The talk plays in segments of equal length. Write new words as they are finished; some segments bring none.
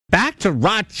back to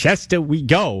Rochester we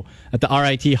go at the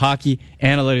RIT Hockey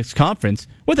Analytics Conference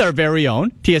with our very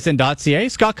own TSN.ca,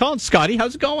 Scott Collins. Scotty,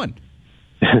 how's it going?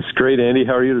 It's great, Andy.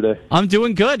 How are you today? I'm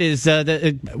doing good.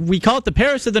 We call it the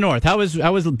Paris of the North. How is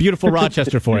beautiful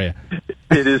Rochester for you?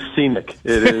 It is scenic.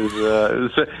 It is,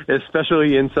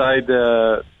 especially inside,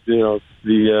 the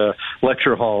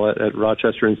lecture hall at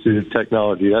Rochester Institute of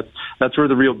Technology. That's where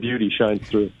the real beauty shines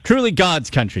through. Truly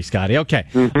God's country, Scotty. Okay,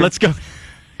 Let's go.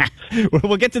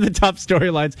 We'll get to the top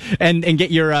storylines and get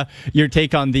your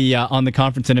take on the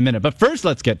conference in a minute. But first,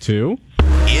 let's get to.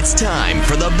 It's time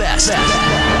for the best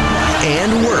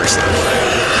and worst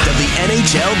of the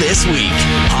NHL this week.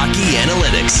 Hockey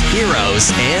analytics,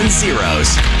 heroes and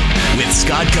zeros with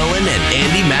Scott Cullen and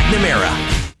Andy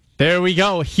McNamara. There we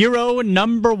go. Hero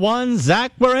number one,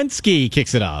 Zach Werenski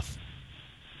kicks it off.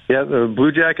 Yeah, the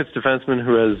Blue Jackets defenseman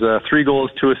who has 3 goals,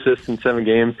 2 assists in 7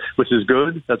 games, which is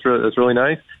good. That's really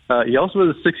nice. He also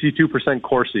has a 62%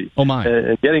 Corsi. Oh my!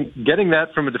 And getting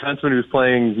that from a defenseman who's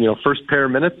playing first pair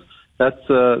minutes, that's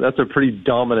a pretty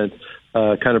dominant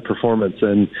kind of performance,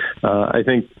 and I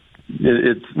think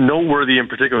it's noteworthy in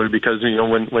particular because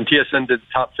when TSN did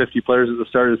top 50 players at the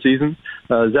start of the season,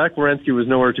 Zach Werenski was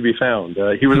nowhere to be found.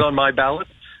 He was on my ballot.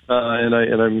 And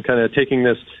I'm kind of taking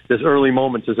this early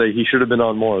moment to say he should have been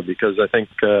on more because I think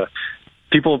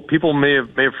people may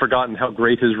have forgotten how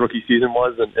great his rookie season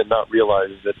was and not realize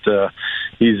that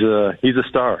he's a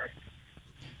star.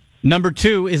 Number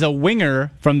 2 is a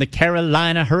winger from the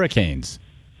Carolina Hurricanes.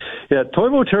 Yeah,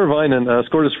 Toivo Teravainen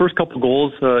scored his first couple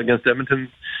goals against Edmonton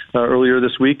earlier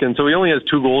this week, and so he only has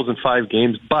 2 goals in 5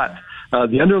 games, but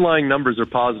the underlying numbers are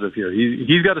positive here.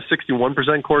 He's got a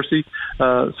 61% Corsi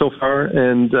so far,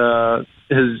 and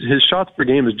his shots per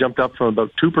game has jumped up from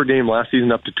about 2 per game last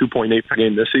season up to 2.8 per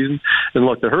game this season. And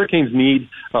look, the Hurricanes need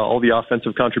all the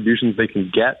offensive contributions they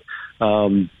can get,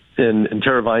 and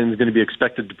Teravainen is going to be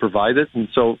expected to provide it. And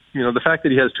so, the fact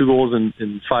that he has 2 goals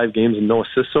in 5 games and no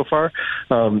assists so far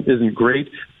isn't great,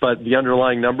 but the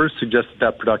underlying numbers suggest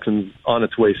that production's on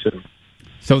its way soon.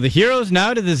 So the heroes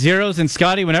now to the zeros, and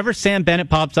Scotty, whenever Sam Bennett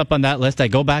pops up on that list, I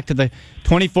go back to the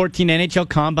 2014 NHL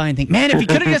Combine and think, man, if he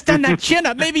could have just done that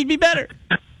chin-up, maybe he'd be better.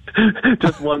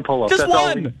 Just one pull-up. Just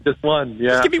one, yeah.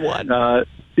 Just give me one.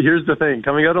 Here's the thing.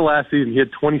 Coming out of last season, he had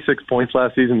 26 points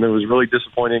last season. That was really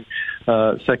disappointing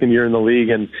second year in the league,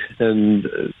 and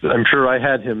I'm sure I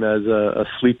had him as a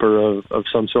sleeper of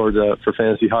some sort for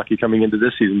fantasy hockey coming into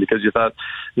this season because you thought,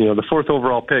 the 4th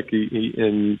overall pick,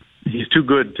 he's too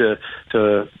good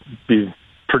to be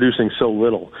producing so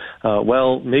little.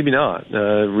 Well, maybe not.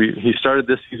 He started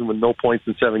this season with no points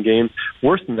in 7 games.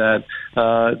 Worse than that,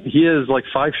 he has like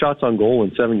 5 shots on goal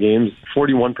in 7 games,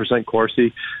 41%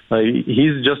 Corsi.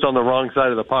 He's just on the wrong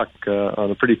side of the puck on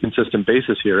a pretty consistent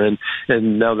basis here. And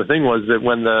now the thing was that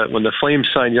when the Flames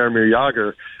signed Jaromir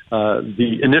Jagr,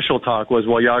 the initial talk was,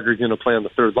 well, Jagr's going to play on the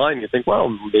 3rd line. You think, well,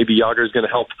 maybe Jagr's going to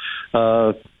help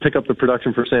pick up the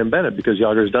production for Sam Bennett because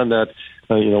Jagr's done that,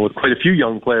 with quite a few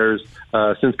young players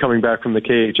since coming back from the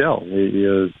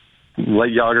KHL. Let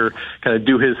Jagr kind of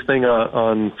do his thing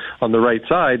on the right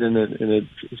side, and it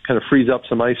kind of frees up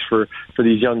some ice for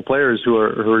these young players who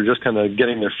are just kind of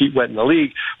getting their feet wet in the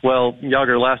league. Well,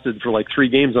 Jagr lasted for like 3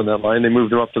 games on that line. They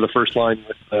moved him up to the first line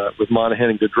with Monahan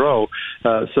and Gaudreau.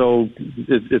 So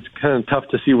it's kind of tough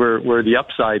to see where the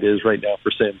upside is right now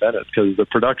for Sam Bennett because the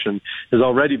production has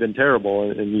already been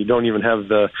terrible, and you don't even have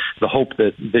the hope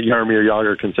that Jaromir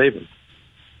Jagr can save him.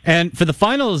 And for the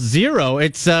final 0,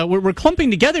 it's we're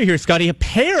clumping together here, Scotty, a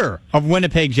pair of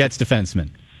Winnipeg Jets defensemen.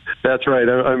 That's right.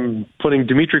 I'm putting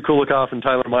Dmitry Kulikov and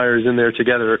Tyler Myers in there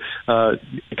together,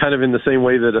 kind of in the same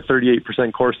way that a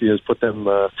 38% Corsi has put them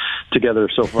together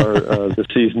so far this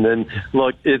season. And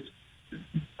look,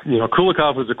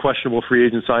 Kulikov was a questionable free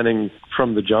agent signing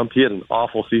from the jump. He had an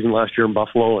awful season last year in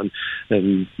Buffalo, and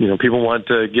people want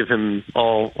to give him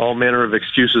all manner of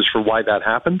excuses for why that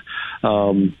happened.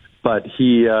 But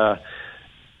he, the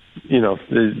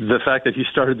fact that he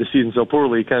started the season so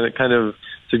poorly kind of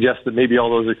suggests that maybe all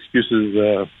those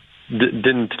excuses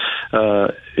didn't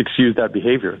excuse that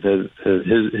behavior. That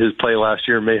his play last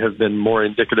year may have been more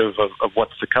indicative of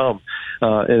what's to come.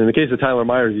 And in the case of Tyler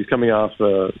Myers, he's coming off,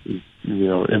 a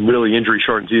really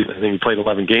injury-shortened season. I think he played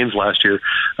 11 games last year.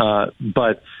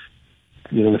 But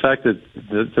the fact that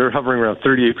they're hovering around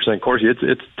 38% Corsi,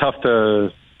 it's tough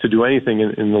to do anything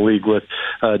in the league with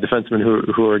defensemen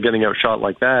who are getting outshot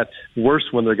like that. Worse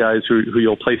when they're guys who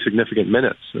you'll play significant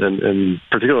minutes, and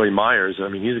particularly Myers. I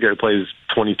mean, he's a guy who plays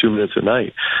 22 minutes a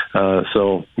night.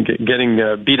 So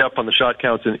getting beat up on the shot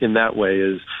counts in that way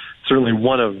is certainly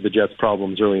one of the Jets'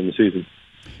 problems early in the season.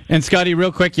 And Scotty,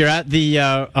 real quick, you're at the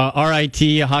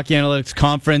RIT Hockey Analytics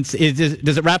Conference.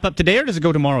 Does it wrap up today, or does it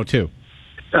go tomorrow too?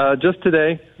 Just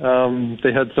today.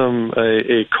 They had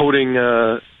a coding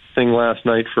thing last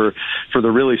night for the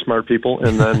really smart people,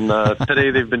 and then today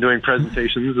they've been doing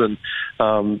presentations. And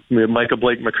Micah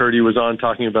Blake McCurdy was on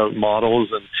talking about models,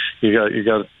 and you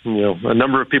got a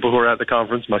number of people who are at the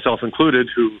conference, myself included,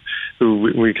 who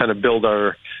we kind of build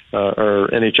our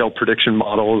NHL prediction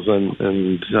models,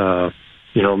 and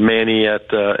Manny at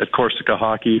Corsica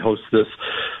Hockey hosts this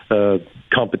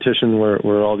competition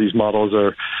where all these models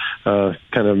are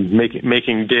kind of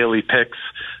making daily picks,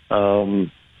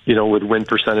 with win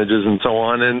percentages and so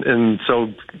on. And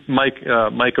so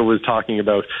Micah was talking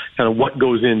about kind of what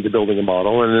goes into building a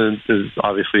model, and it is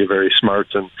obviously a very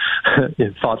smart and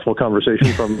thoughtful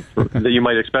conversation that you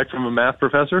might expect from a math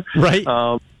professor. Right.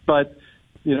 But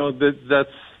that's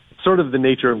sort of the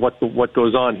nature of what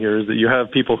goes on here, is that you have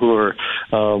people who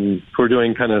are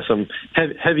doing kind of some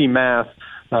heavy math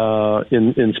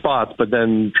in spots, but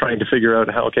then trying to figure out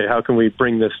how can we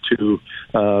bring this to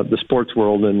the sports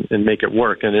world and make it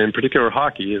work. And in particular,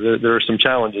 hockey, there are some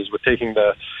challenges with taking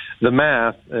the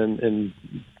math and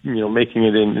making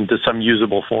it into some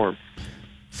usable form.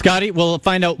 Scotty, we'll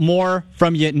find out more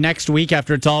from you next week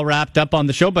after it's all wrapped up on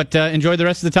the show, but enjoy the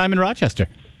rest of the time in Rochester.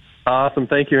 Awesome.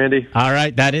 Thank you, Andy. All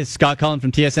right. That is Scott Cullen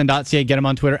from TSN.ca. Get him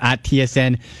on Twitter at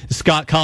TSN Scott Cullen.